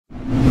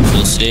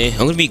today I'm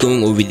going to be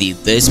going over the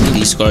best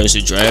police cars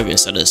to drive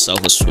inside of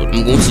Southwest Florida.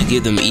 I'm going to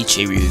give them each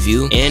a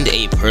review and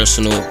a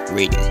personal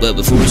rating. But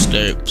before we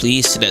start,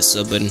 please hit that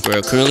sub button.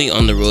 We're currently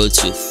on the road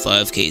to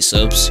 5k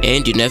subs,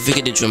 and do not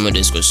forget to join my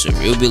Discord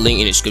server. It will be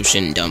linked in the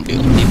description down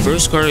below. The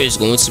first car is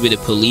going to be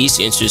the Police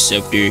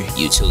Interceptor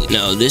Utility.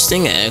 Now this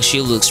thing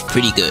actually looks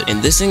pretty good,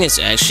 and this thing is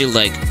actually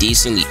like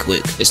decently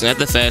quick. It's not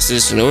the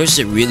fastest, nor is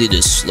it really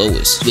the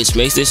slowest, which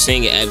makes this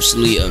thing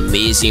absolutely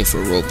amazing for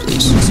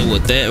roleplays. So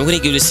with that, I'm gonna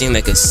give this thing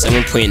like a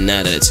 7.9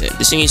 out of 10.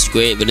 This thing is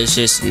great, but it's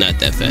just not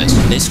that fast.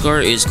 This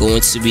car is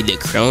going to be the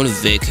Crown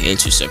Vic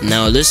Interceptor.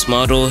 Now this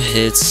model,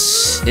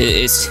 it's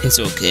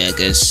okay, I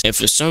guess. And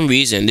for some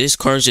reason, this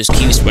car just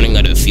keeps running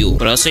out of fuel.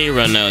 But I'll tell you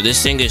right now,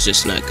 this thing is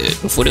just not good.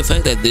 For the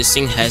fact that this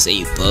thing has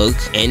a bug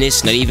and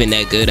it's not even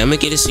that good, I'm gonna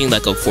give this thing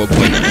like a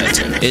 4.9 out of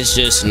 10. It's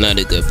just not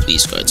a good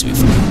police car, to be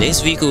fair.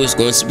 Next vehicle is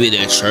going to be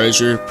the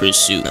Charger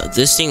Pursuit. Now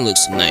this thing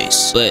looks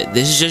nice, but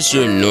this is just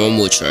your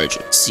normal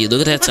Charger. See,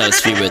 look at that top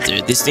speed right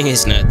there. This thing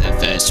is not that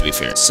fast, to be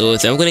fair. So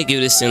I'm gonna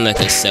give this thing like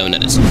a 7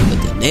 out of 10.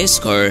 But the next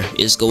car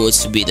is going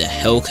to be the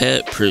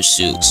Hellcat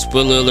Pursuit.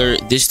 Spoiler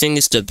alert, this thing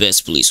is the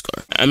best police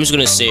car. I'm just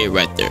gonna say it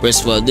right there.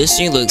 First of all, this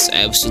thing looks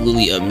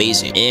absolutely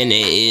amazing, and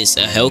it is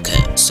a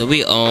Hellcat, so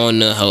we all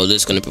know how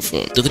this is gonna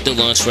perform. Look at the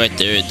launch right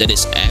there. That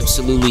is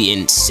absolutely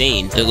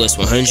insane. There goes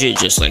 100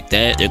 just like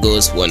that. There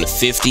goes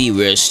 150.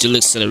 We're still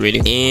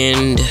accelerating,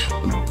 and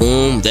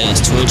boom, that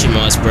is 200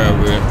 miles per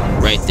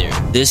hour right there.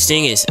 This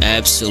thing is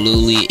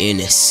absolutely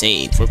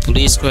insane. For a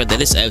police car,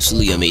 that is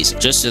absolutely amazing.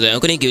 Just so that, I'm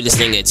gonna give this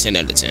thing a 10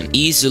 out of 10.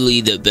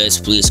 Easily the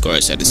best police car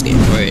inside this game.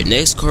 Alright,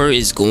 next car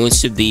is going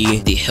to be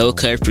the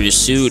Hellcat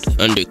Pursuit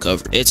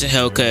Undercover. It's a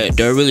Hellcat.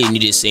 Don't really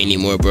need to say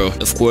anymore, bro.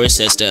 Of course,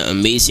 that's the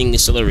amazing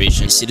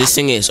acceleration. See, this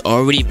thing is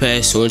already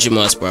past 200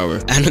 miles per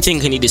hour. I don't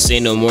think I need to say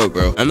no more,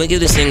 bro. I'm gonna give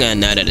this thing a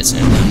 9 out of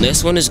 10. The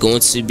next one is going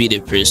to be the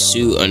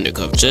Pursuit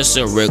Undercover. Just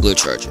a regular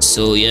Charger.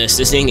 So yes,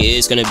 this thing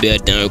is gonna be a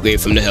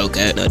downgrade from the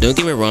Hellcat. Now don't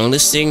get me wrong,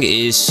 this thing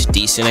is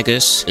decent, I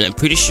guess, and I'm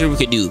pretty sure we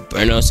could do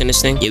burnouts in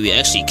this thing. Yeah, we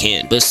actually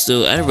can, but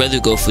still, I'd rather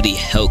go for the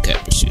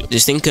Hellcat Pursuit.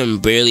 This thing can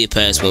barely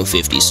pass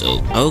 150,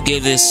 so I'll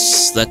give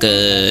this like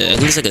I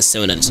think it's like a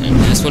 7 out of 10.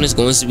 This one is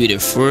going to be the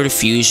Ford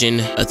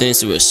Fusion. I think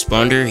it's a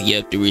Responder.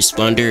 Yep, the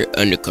Responder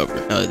Undercover.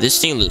 Now this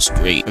thing looks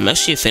great. I'm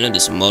actually a fan of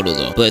this model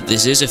though, but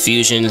this is a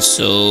Fusion,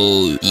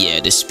 so yeah,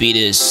 the speed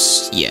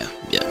is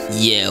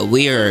yeah,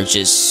 we are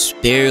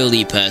just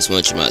barely past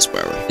 100 miles per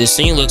hour. This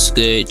thing looks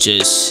good,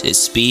 just its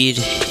speed,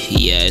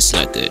 yeah, it's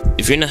not good.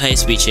 If you're in a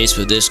high-speed chase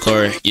for this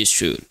car, you're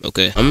screwed,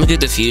 okay? I'm gonna give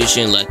the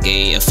Fusion like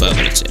a 5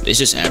 out of 10. It's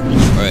just average.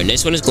 Alright,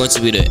 next one is going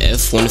to be the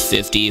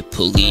F-150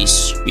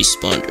 Police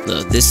Responder.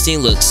 Now, this thing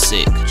looks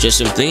sick. Just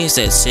some things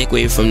that take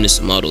away from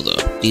this model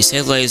though. These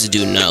headlights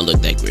do not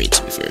look that great,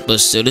 to be fair. But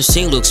still, this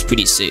thing looks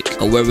pretty sick.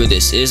 However,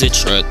 this is a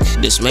truck.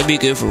 This might be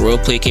good for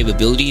roleplay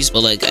capabilities,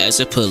 but like as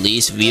a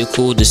police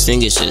vehicle, this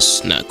thing is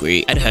just not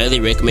great. I'd highly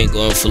recommend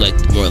going for like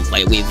more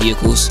lightweight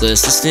vehicles,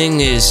 because this thing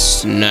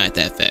is not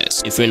that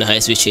fast. If you're in a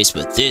high-speed chase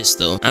with this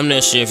though, I'm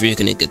not sure if you're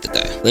gonna get the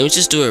guy. Let me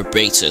just do a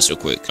brake test real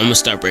quick. I'm gonna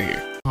stop right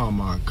here. Oh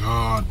my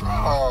god, bro.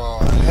 Oh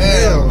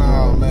hell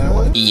no, man.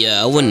 What?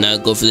 Yeah, I would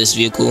not go for this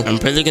vehicle. I'm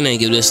probably gonna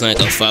give this like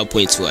a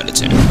 5.2 out of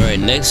 10. Alright,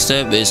 next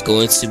up is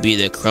going to be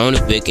the Crown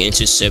Vic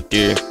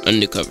Interceptor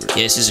Undercover.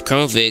 Yes, it's a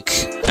Crown Vic.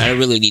 I don't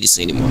really need to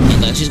say anymore.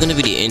 And last is gonna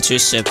be the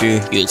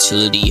Interceptor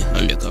Utility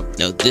Undercover.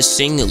 Now this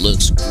thing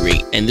looks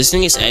great, and this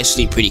thing is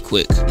actually pretty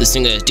quick. This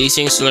thing has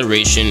decent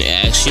acceleration.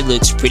 It actually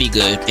looks pretty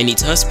good, and the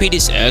top speed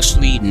is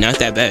actually not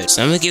that bad.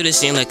 So I'm gonna give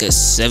this thing like a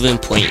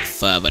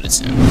 7.5 out of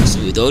 10.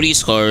 So with all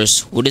these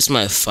cars, what is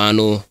my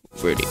final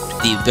verdict?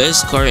 The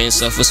best car in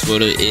Southwest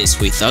Florida is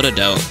without a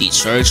doubt the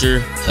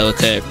Charger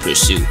Hellcat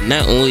Pursuit.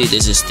 Not only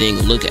does this thing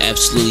look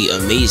absolutely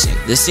amazing,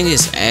 this thing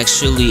is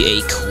actually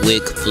a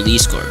quick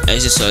police car.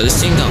 As you saw,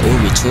 this thing got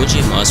over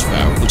 200 miles per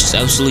hour, which is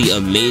absolutely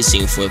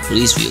amazing for a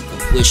police vehicle,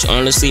 which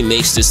honestly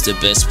makes this the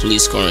best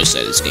police car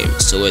inside this game.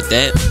 So with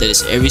that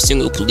is every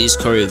single police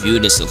car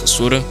reviewed in Southwest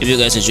Florida. If you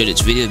guys enjoyed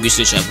this video, be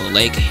sure to drop a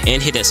like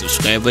and hit that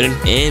subscribe button,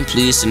 and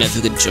please do not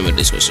forget to join my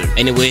Discord server.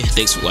 Anyway,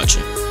 thanks for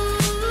watching.